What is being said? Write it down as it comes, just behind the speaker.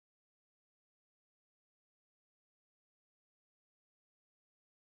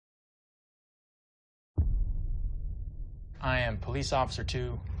I am Police Officer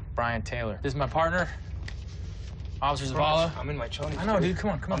 2, Brian Taylor. This is my partner, Officer Zavala. I'm in my chonies. I know, dude.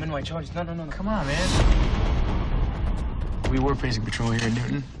 Come on. I'm in my chonies. No. Come on, man. We work basic patrol here in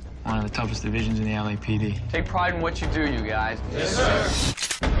Newton, one of the toughest divisions in the LAPD. Take pride in what you do, you guys. Yes, sir.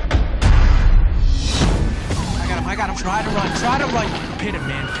 I got him. Try to run. Pin him,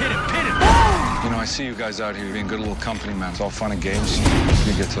 man. Pin him. You know, I see you guys out here being good little company men. It's all fun and games.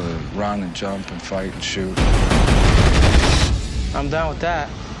 You get to run and jump and fight and shoot. I'm down with that.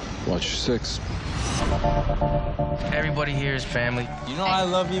 Watch your six. Everybody here is family. You know I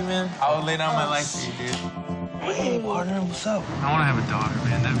love you, man. I would lay down my life for you, dude. Hey, partner, what's up? I want to have a daughter,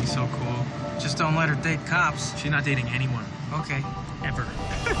 man. That'd be so cool. Just don't let her date cops. She's not dating anyone. Okay. Ever.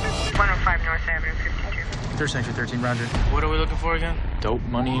 105 North Avenue, 52. Third Section 13, Roger. What are we looking for again? Dope,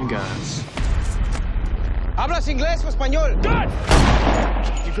 money, and guns. ¿Hablas inglés o español? Good!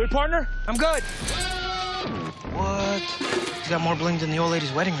 You good, partner? I'm good. What? He's got more bling than the old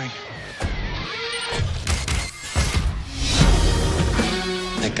lady's wedding ring.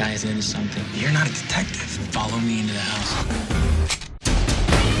 That guy is into something. You're not a detective. Follow me into the house.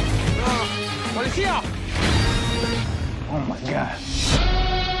 Policía! Oh, my God.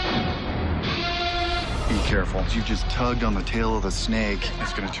 Be careful. You just tugged on the tail of the snake.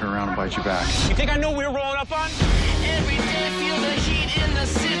 It's going to turn around and bite you back. You think I know we're rolling up on? Every day feel the heat in the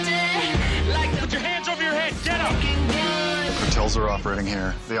city. Like Put your hands over your head. Get up. Cartels are operating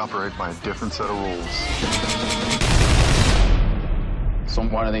here. They operate by a different set of rules. So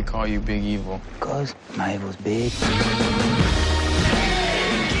why do they call you Big Evil? Because my evil's big.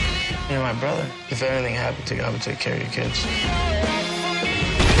 You're my brother. If anything happened to you, I would take care of your kids.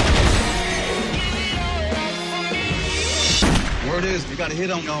 Word is, we got a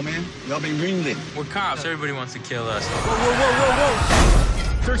hit on y'all, man. Y'all been greenlit. We're cops. Everybody wants to kill us. Whoa.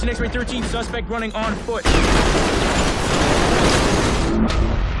 13 X-ray 13, suspect running on foot.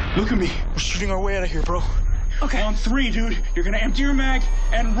 Look at me. We're shooting our way out of here, bro. Okay. On 3, dude. You're gonna empty your mag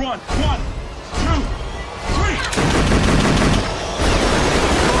and run. 1, 2, 3.